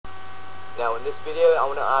Now in this video I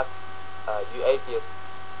want to ask you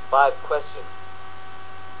atheists 5 questions.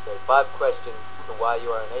 So 5 questions to why you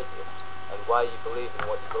are an atheist and why you believe in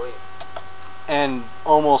what you believe. And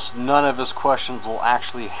almost none of his questions will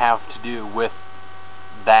actually have to do with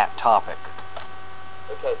that topic.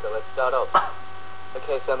 Okay, so let's start off.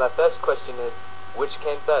 Okay, so my first question is, which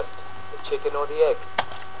came first, the chicken or the egg?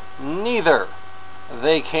 Neither.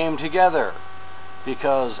 They came together.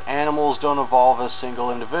 Because animals don't evolve as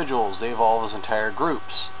single individuals, they evolve as entire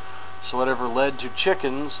groups. So whatever led to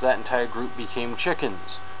chickens, that entire group became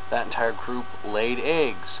chickens. That entire group laid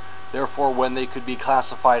eggs. Therefore, when they could be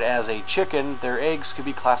classified as a chicken, their eggs could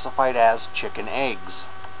be classified as chicken eggs.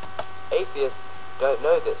 Atheists don't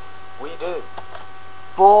know this. We do.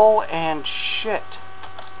 Bull and shit.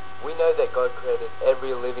 We know that God created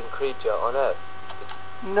every living creature on earth.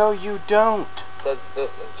 No, you don't. It says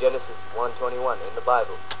this in Genesis 1:21 in the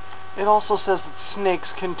Bible. It also says that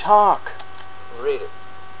snakes can talk. You can read it.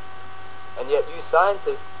 And yet you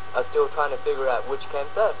scientists are still trying to figure out which came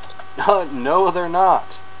first. No, they're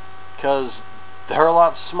not. Because they're a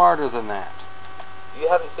lot smarter than that. You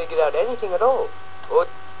haven't figured out anything at all.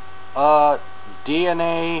 Or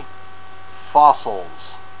DNA,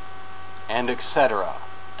 fossils, and etc.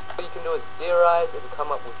 all you can do is theorize and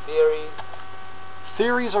come up with theories.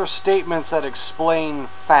 Theories are statements that explain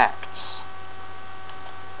facts.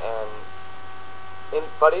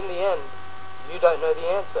 But in the end, you don't know the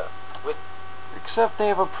answer. Except they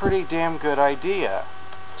have a pretty damn good idea.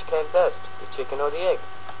 Which came first, the chicken or the egg?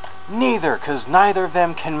 Neither, because neither of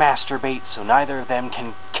them can masturbate, so neither of them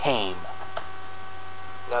can came.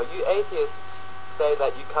 Now you atheists say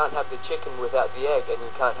that you can't have the chicken without the egg, and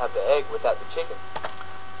you can't have the egg without the chicken.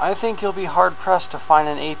 I think you'll be hard-pressed to find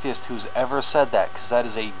an atheist who's ever said that, because that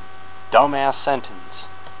is a dumbass sentence.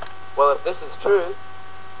 Well, if this is true,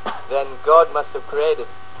 then God must have created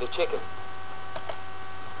the chicken.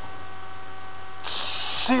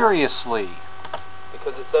 Seriously?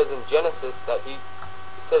 Because it says in Genesis that it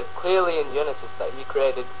says clearly in Genesis that he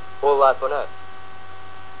created all life on earth.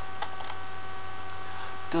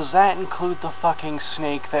 Does that include the fucking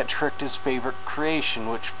snake that tricked his favorite creation,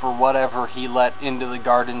 which for whatever he let into the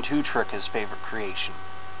garden to trick his favorite creation?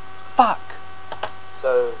 Fuck!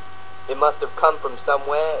 So, it must have come from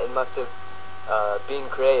somewhere, it must have been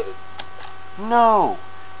created. No!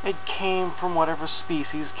 It came from whatever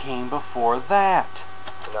species came before that.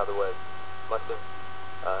 In other words, must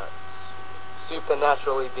have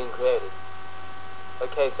supernaturally been created.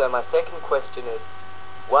 Okay, so my second question is,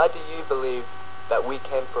 why do you believe that we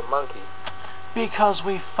came from monkeys? Because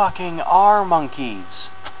we fucking are monkeys.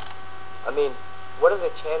 I mean, what are the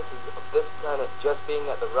chances of this planet just being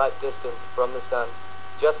at the right distance from the sun,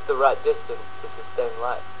 just the right distance to sustain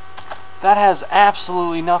life? That has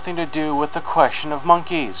absolutely nothing to do with the question of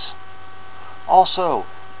monkeys. Also,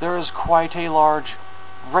 there is quite a large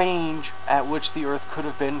range at which the Earth could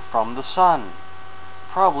have been from the sun.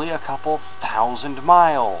 Probably a couple thousand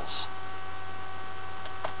miles.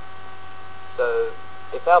 So,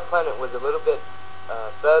 if our planet was a little bit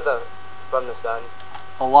further from the sun,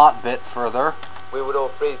 a lot bit further, we would all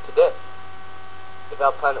freeze to death. If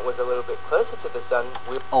our planet was a little bit closer to the sun,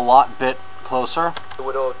 a lot bit closer, we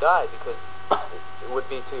would all die because it would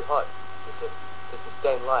be too hot to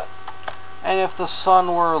sustain life. And if the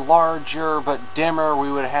sun were larger but dimmer,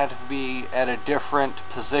 we would have to be at a different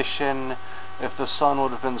position. If the sun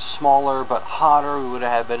would have been smaller but hotter, we would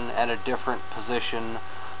have been at a different position.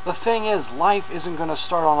 The thing is, life isn't going to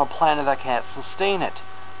start on a planet that can't sustain it.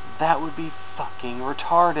 That would be fucking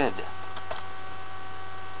retarded.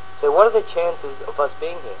 So what are the chances of us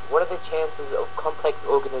being here? What are the chances of complex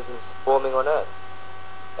organisms forming on Earth?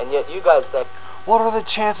 And yet you guys say, what are the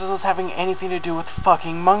chances of us having anything to do with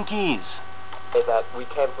fucking monkeys? That we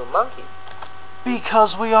came from monkeys.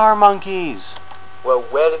 Because we are monkeys. Well,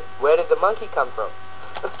 where did the monkey come from?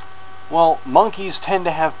 Well, monkeys tend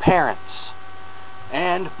to have parents.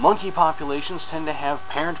 And monkey populations tend to have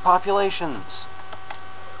parent populations.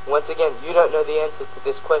 Once again, you don't know the answer to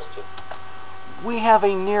this question. We have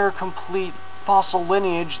a near complete fossil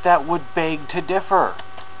lineage that would beg to differ.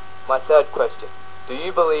 My third question. Do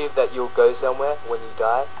you believe that you'll go somewhere when you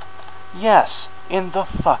die? Yes, in the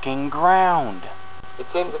fucking ground. It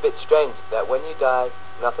seems a bit strange that when you die,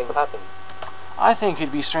 nothing happens. I think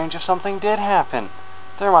it'd be strange if something did happen.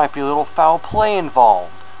 There might be a little foul play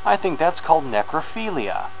involved. I think that's called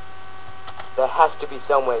necrophilia. There has to be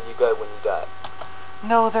somewhere you go when you die.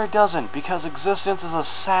 No, there doesn't, because existence is a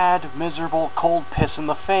sad, miserable, cold piss in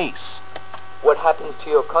the face. What happens to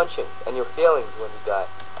your conscience and your feelings when you die?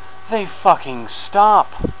 They fucking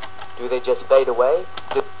stop. Do they just fade away?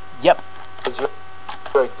 Yep. Does your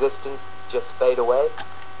existence just fade away?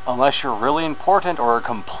 Unless you're really important or a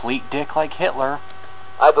complete dick like Hitler.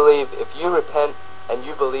 I believe if you repent and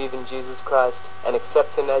you believe in Jesus Christ and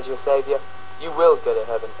accept him as your Savior, you will go to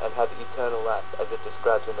heaven and have eternal life, as it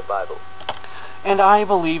describes in the Bible. And I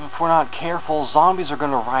believe if we're not careful, zombies are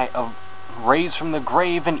going to raise from the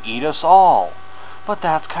grave and eat us all. But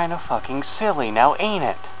that's kind of fucking silly, now ain't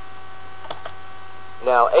it?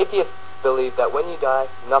 Now, atheists believe that when you die,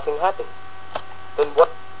 nothing happens. Then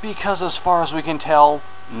what? Because as far as we can tell,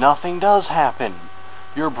 nothing does happen.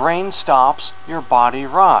 Your brain stops, your body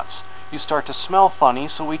rots. You start to smell funny,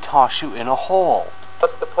 so we toss you in a hole.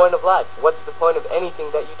 What's the point of life? What's the point of anything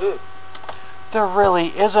that you do? There really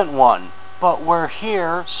isn't one. But we're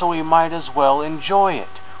here, so we might as well enjoy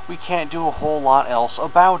it. We can't do a whole lot else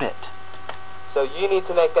about it. So you need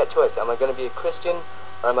to make that choice. Am I going to be a Christian,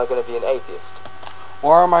 or am I going to be an atheist?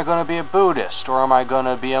 Or am I going to be a Buddhist? Or am I going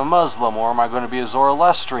to be a Muslim? Or am I going to be a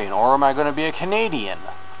Zoroastrian? Or am I going to be a Canadian?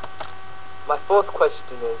 My fourth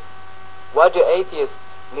question is, why do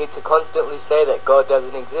atheists need to constantly say that God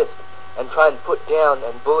doesn't exist and try and put down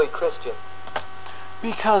and bully Christians?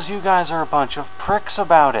 Because you guys are a bunch of pricks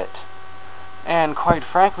about it. And quite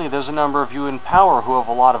frankly, there's a number of you in power who have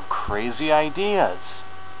a lot of crazy ideas.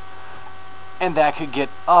 And that could get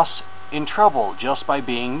us in trouble just by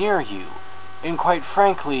being near you. And quite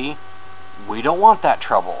frankly, we don't want that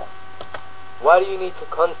trouble. Why do you need to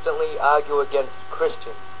constantly argue against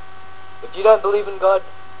Christians? If you don't believe in God,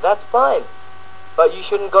 that's fine. But you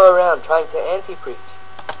shouldn't go around trying to anti-preach.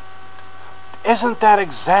 Isn't that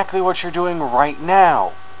exactly what you're doing right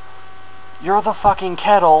now? You're the fucking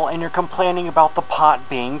kettle and you're complaining about the pot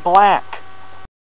being black.